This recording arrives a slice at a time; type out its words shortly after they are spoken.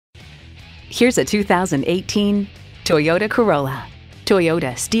Here's a 2018 Toyota Corolla.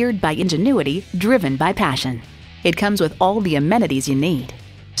 Toyota, steered by ingenuity, driven by passion. It comes with all the amenities you need: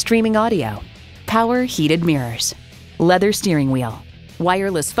 streaming audio, power heated mirrors, leather steering wheel,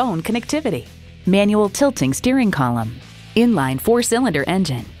 wireless phone connectivity, manual tilting steering column, inline 4-cylinder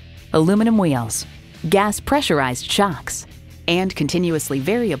engine, aluminum wheels, gas pressurized shocks, and continuously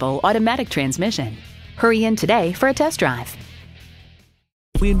variable automatic transmission. Hurry in today for a test drive.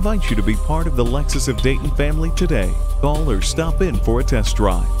 We invite you to be part of the Lexus of Dayton family today. Call or stop in for a test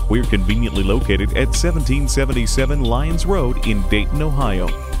drive. We're conveniently located at 1777 Lyons Road in Dayton, Ohio.